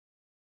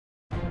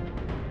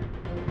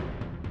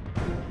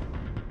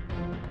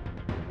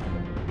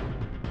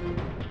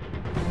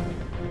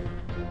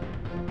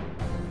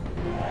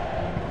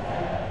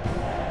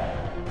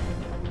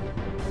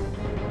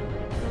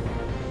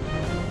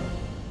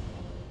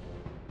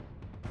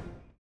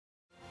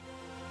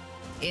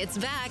It's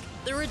back,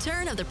 the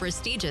return of the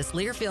prestigious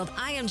Learfield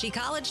IMG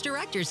College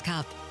Directors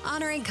Cup,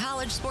 honoring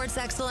college sports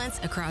excellence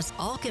across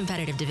all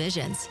competitive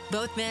divisions,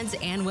 both men's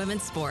and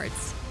women's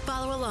sports.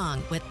 Follow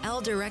along with L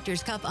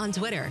Directors Cup on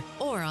Twitter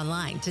or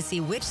online to see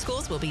which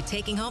schools will be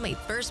taking home a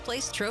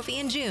first-place trophy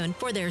in June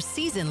for their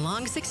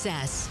season-long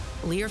success.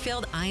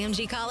 Learfield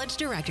IMG College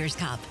Directors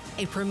Cup,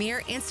 a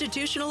premier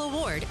institutional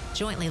award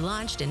jointly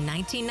launched in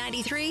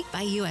 1993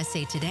 by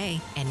USA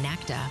Today and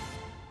NACDA.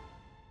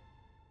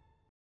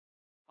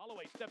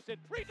 Holloway steps in,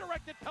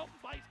 redirected, Pelton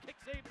Bice, kick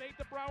save made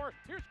to Brower.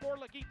 Here's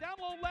Gorlicki, down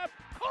low left,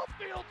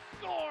 Caulfield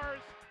scores!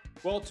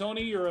 Well,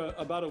 Tony, you're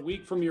about a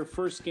week from your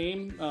first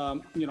game.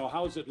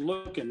 How's it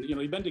looking?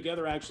 You've been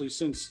together actually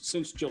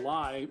since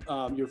July.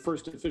 Your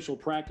first official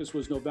practice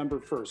was November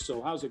 1st.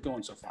 So how's it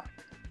going so far?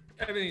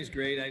 Everything's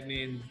great. I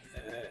mean,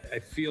 I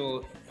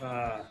feel,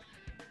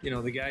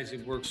 the guys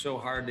have worked so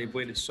hard. They've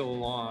waited so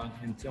long,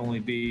 and to only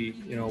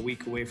be, a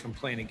week away from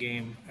playing a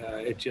game,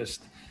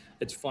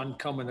 it's fun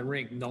coming to the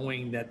rink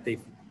knowing that they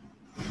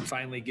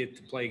finally get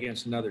to play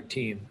against another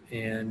team.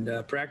 And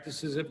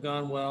practices have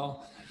gone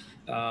well.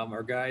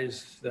 Our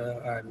guys,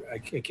 I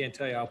can't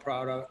tell you how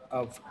proud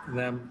of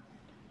them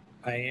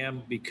I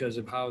am because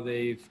of how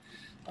they've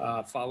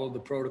followed the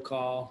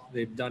protocol.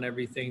 They've done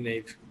everything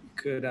they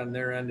could on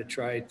their end to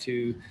try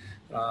to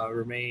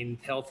remain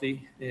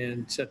healthy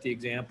and set the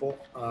example,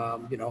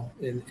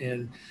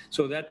 and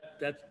so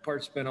that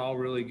part's been all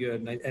really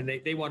good.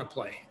 And they want to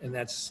play, and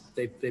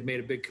they've made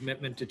a big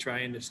commitment to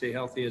trying to stay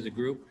healthy as a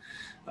group.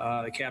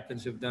 The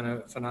captains have done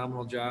a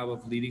phenomenal job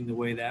of leading the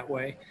way that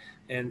way.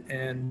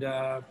 And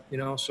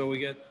so we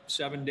get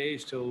 7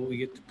 days till we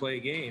get to play a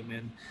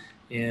game.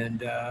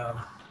 And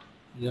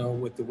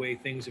with the way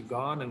things have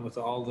gone and with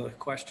all the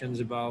questions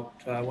about,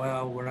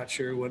 we're not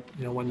sure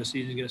when the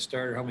season's going to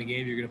start or how many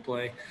games you're going to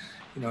play,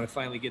 to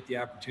finally get the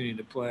opportunity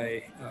to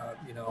play,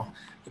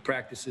 the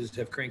practices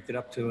have cranked it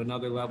up to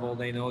another level.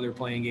 They know they're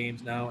playing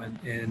games now.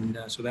 And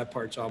so that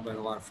part's all been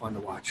a lot of fun to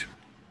watch.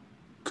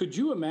 Could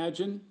you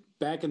imagine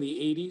back in the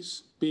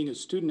 80s being a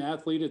student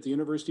athlete at the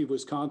University of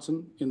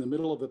Wisconsin in the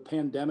middle of a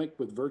pandemic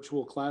with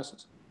virtual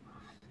classes?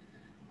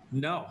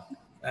 No.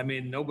 I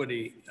mean,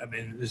 nobody,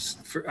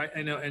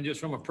 I know, and just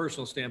from a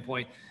personal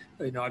standpoint,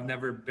 I've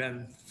never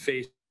been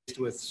faced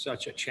with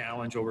such a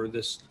challenge over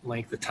this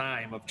length of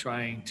time of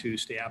trying to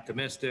stay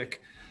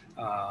optimistic,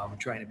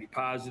 trying to be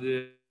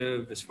positive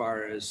as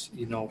far as,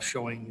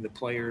 showing the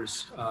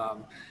players,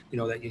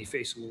 that you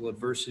face a little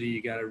adversity,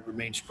 you got to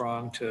remain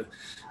strong to,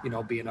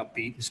 being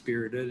upbeat and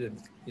spirited and,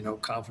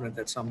 confident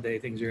that someday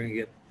things are going to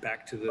get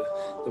back to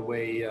the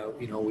way,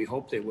 we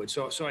hope they would.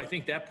 So I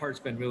think that part's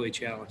been really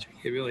challenging.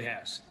 It really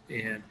has.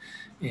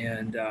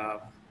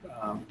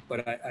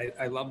 But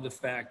I love the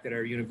fact that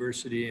our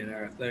university and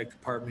our athletic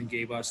department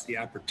gave us the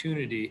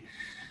opportunity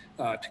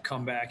to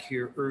come back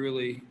here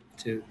early,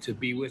 to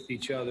be with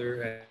each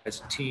other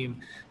as a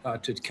team,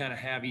 to kind of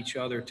have each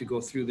other to go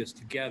through this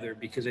together.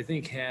 Because I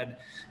think had,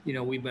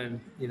 we've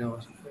been,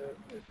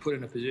 put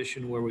in a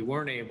position where we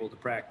weren't able to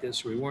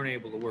practice, we weren't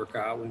able to work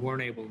out, we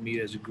weren't able to meet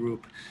as a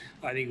group,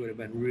 I think it would have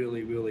been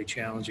really, really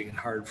challenging and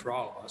hard for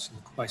all of us,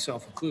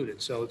 myself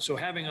included. So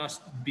having us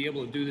be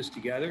able to do this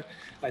together,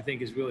 I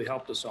think has really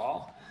helped us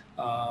all.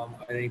 I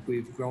think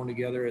we've grown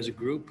together as a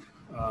group,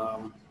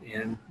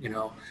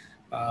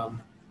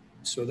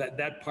 so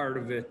that part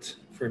of it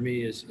for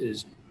me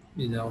is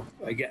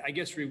I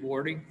guess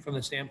rewarding from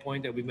the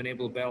standpoint that we've been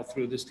able to battle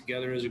through this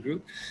together as a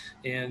group,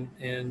 and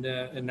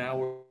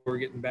now we're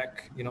getting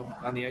back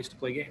on the ice to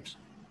play games.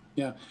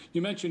 Yeah,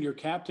 you mentioned your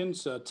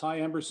captains. Ty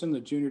Emberson, the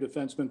junior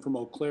defenseman from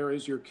Eau Claire,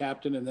 is your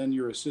captain, and then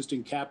your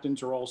assistant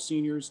captains are all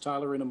seniors.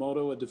 Tyler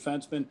Inamoto, a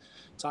defenseman,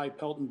 Ty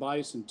Pelton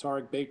Bice, and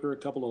Tarek Baker, a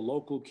couple of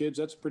local kids.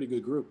 That's a pretty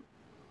good group.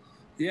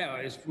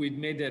 Yeah, we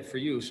made that for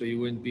you, so you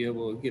wouldn't be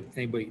able to get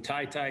anybody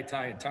Ty, and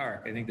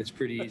Tarek. I think that's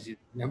pretty easy to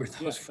remember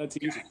those. Yeah, that's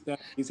easy.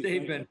 That's easy.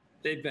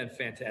 They've been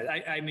fantastic.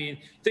 I mean,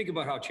 think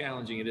about how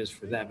challenging it is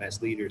for them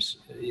as leaders,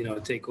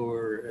 to take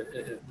over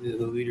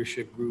the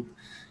leadership group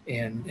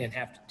and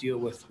have to deal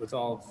with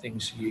all the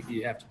things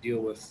you have to deal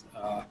with.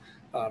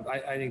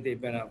 I think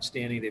they've been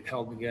outstanding. They've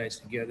held the guys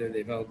together.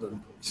 They've held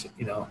them,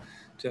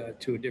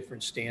 to a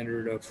different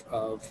standard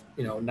of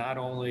not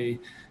only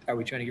are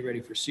we trying to get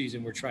ready for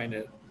season, we're trying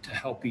to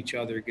help each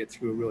other get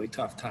through a really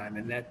tough time.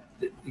 And that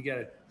you got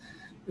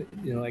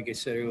to, like I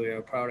said earlier,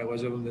 how proud I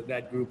was of them,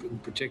 that group in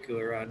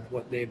particular, on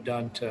what they've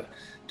done to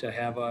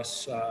have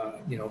us,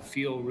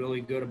 feel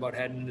really good about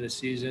heading into the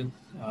season.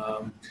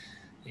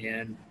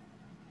 And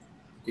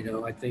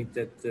I think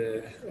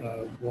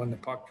that when the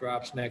puck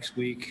drops next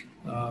week,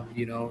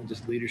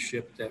 this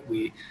leadership that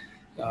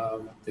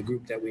the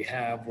group that we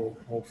have will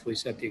hopefully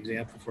set the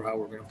example for how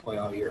we're going to play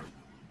all year.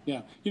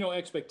 Yeah.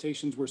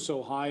 Expectations were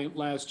so high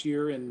last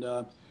year, and,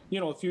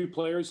 a few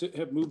players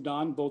have moved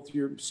on, both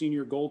your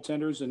senior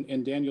goaltenders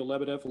and Daniel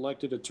Lebedev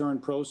elected to turn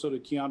pro, so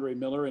did Keandre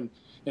Miller and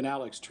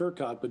Alex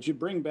Turcotte. But you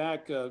bring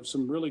back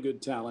some really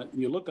good talent.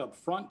 And you look up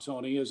front,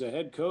 Tony, as a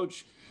head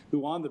coach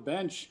who on the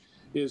bench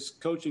is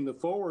coaching the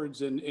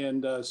forwards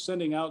and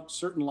sending out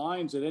certain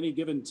lines at any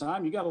given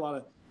time. You got a lot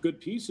good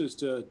pieces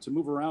to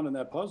move around in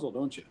that puzzle,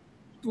 don't you?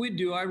 We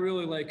do. I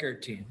really like our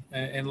team.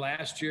 And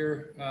last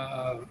year,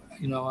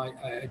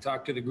 I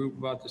talked to the group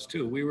about this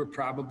too. We were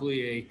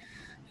probably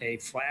a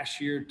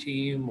flashier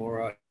team,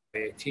 or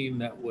a team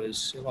that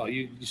was, well,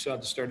 you saw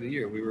at the start of the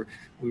year,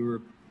 we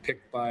were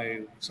picked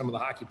by some of the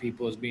hockey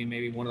people as being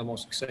maybe one of the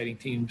most exciting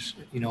teams,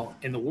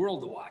 in the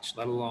world to watch,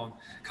 let alone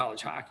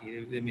college hockey.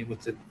 I mean,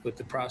 with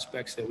the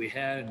prospects that we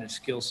had and the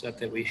skill set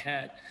that we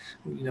had,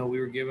 we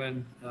were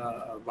given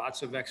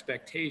lots of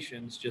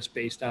expectations just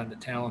based on the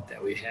talent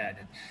that we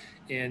had.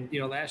 And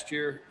last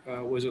year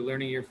was a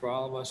learning year for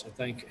all of us. I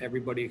think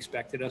everybody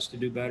expected us to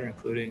do better,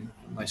 including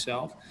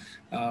myself.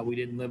 We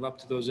didn't live up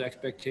to those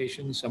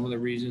expectations. Some of the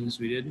reasons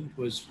we didn't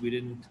was we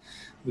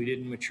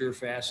didn't mature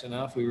fast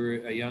enough. We were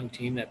a young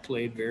team that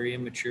played very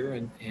immature,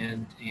 and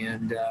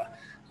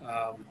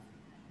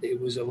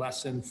it was a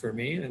lesson for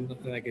me, and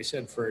like I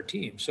said, for our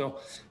team. So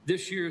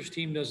this year's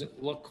team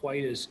doesn't look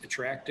quite as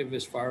attractive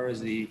as far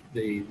as the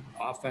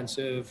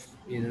offensive,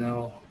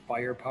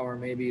 firepower.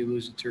 Maybe you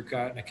lose a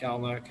Turcotte and a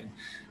Kalnick and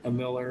a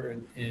Miller,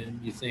 and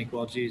you think,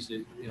 well, geez,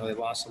 they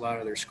lost a lot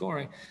of their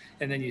scoring.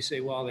 And then you say,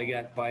 well, they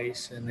got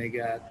Bice, and they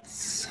got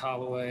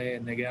Holloway,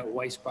 and they got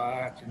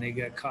Weissbach, and they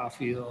got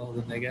Caulfield,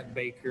 and they got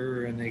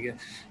Baker, and they get,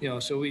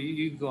 so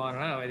you go on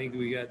and on. I think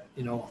we got,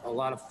 a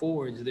lot of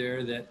forwards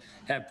there that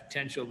have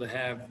potential to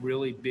have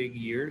really big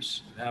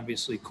years.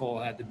 Obviously, Cole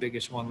had the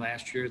biggest one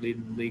last year,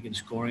 leading the league in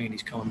scoring, and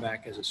he's coming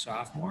back as a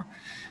sophomore.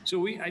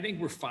 So I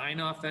think we're fine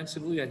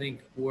offensively. I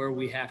think where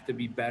we have to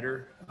be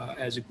better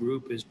as a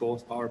group is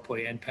both power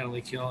play and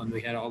penalty kill, and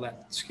we had all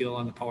that skill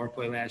on the power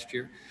play last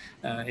year,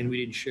 and we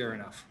didn't share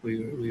enough.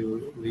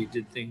 We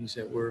did things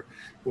that were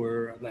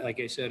like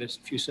I said a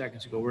few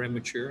seconds ago, we're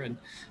immature,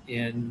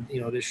 and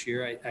this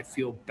year I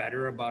feel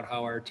better about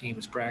how our team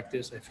is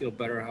practiced. I feel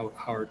better how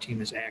our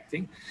team is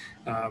acting.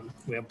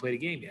 We haven't played a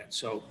game yet,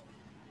 so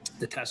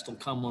the test will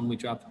come when we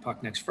drop the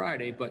puck next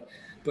Friday. But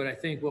I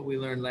think what we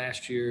learned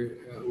last year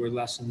were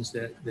lessons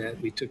that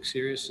we took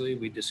seriously.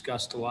 We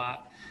discussed a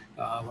lot.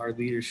 Our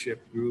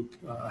leadership group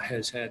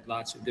has had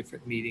lots of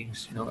different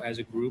meetings, as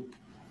a group,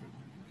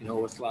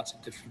 with lots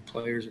of different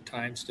players at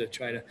times to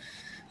try to,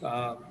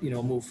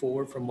 move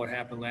forward from what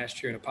happened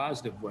last year in a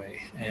positive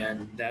way.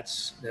 And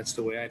that's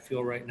the way I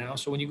feel right now.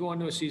 So when you go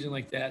into a season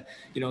like that,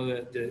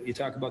 you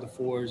talk about the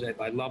forwards.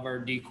 I love our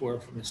decor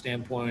from the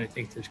standpoint. I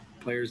think there's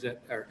players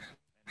that are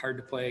hard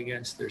to play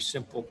against. They're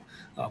simple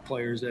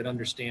players that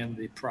understand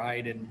the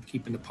pride in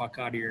keeping the puck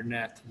out of your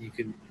net. You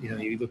can,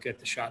 you look at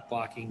the shot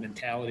blocking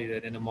mentality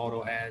that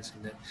Inamoto has,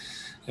 and that,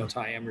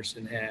 Ty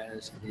Emerson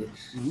has.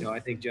 And, I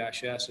think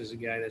Josh S. is a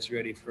guy that's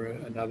ready for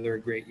another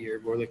great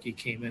year. Gorlicki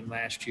came in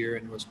last year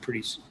and was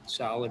pretty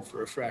solid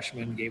for a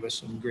freshman, gave us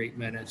some great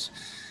minutes.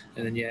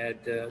 And then you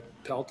had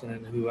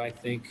Peltonen, who I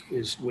think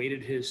has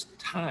waited his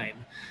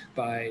time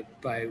by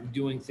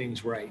doing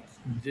things right.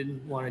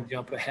 Didn't want to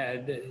jump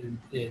ahead,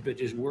 but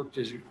just worked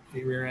his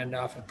rear end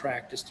off in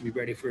practice to be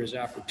ready for his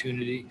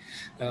opportunity.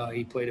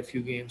 He played a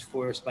few games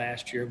for us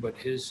last year, but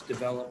his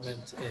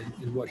development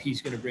and what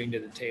he's going to bring to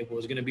the table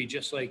is going to be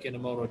just like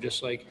Inamoto,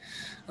 just like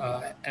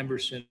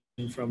Emerson,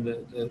 from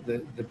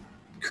the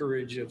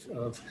courage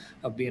of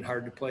being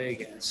hard to play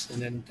against. And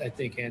then I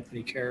think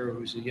Anthony Carr,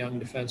 who's a young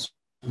defenseman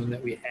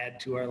that we add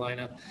to our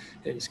lineup,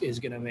 is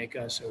going to make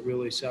us a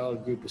really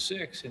solid group of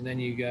six. And then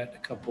you got a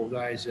couple of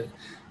guys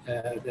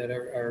that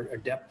are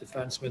depth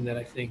defensemen that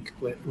I think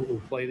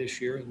will play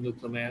this year, and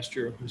Luke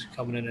Lemaster, who's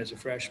coming in as a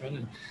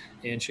freshman,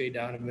 and Shea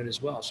Donovan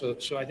as well.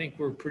 So I think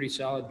we're pretty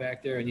solid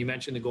back there. And you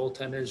mentioned the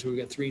goaltenders. We've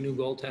got 3 new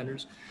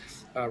goaltenders.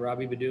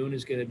 Robbie Badoon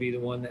is going to be the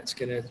one that's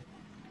going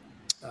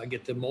to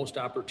get the most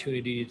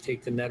opportunity to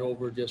take the net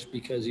over, just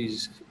because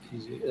he's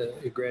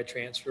a grad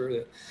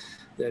transfer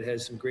that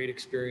has some great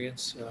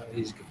experience.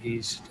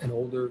 He's an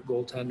older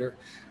goaltender,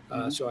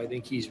 so I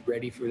think he's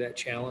ready for that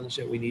challenge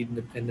that we need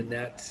in the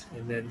net.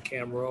 And then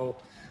Cam Rowe,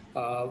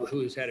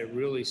 who has had a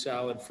really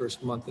solid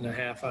first month and a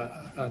half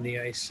on the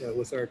ice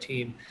with our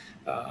team,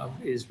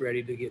 is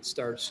ready to get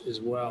starts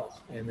as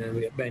well. And then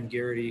we have Ben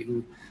Garrity,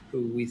 who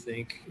we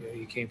think,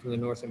 he came from the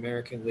North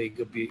American League,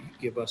 will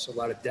give us a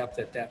lot of depth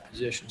at that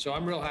position. So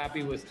I'm real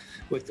happy with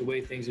the way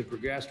things have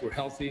progressed. We're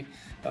healthy.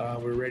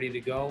 We're ready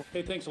to go.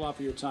 Hey, thanks a lot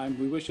for your time.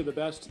 We wish you the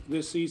best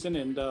this season,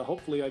 and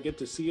hopefully I get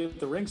to see you at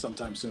the rink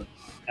sometime soon.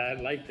 I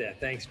like that.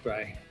 Thanks,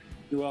 Bri.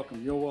 You're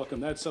welcome. You're welcome.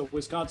 That's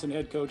Wisconsin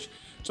head coach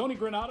Tony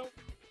Granato.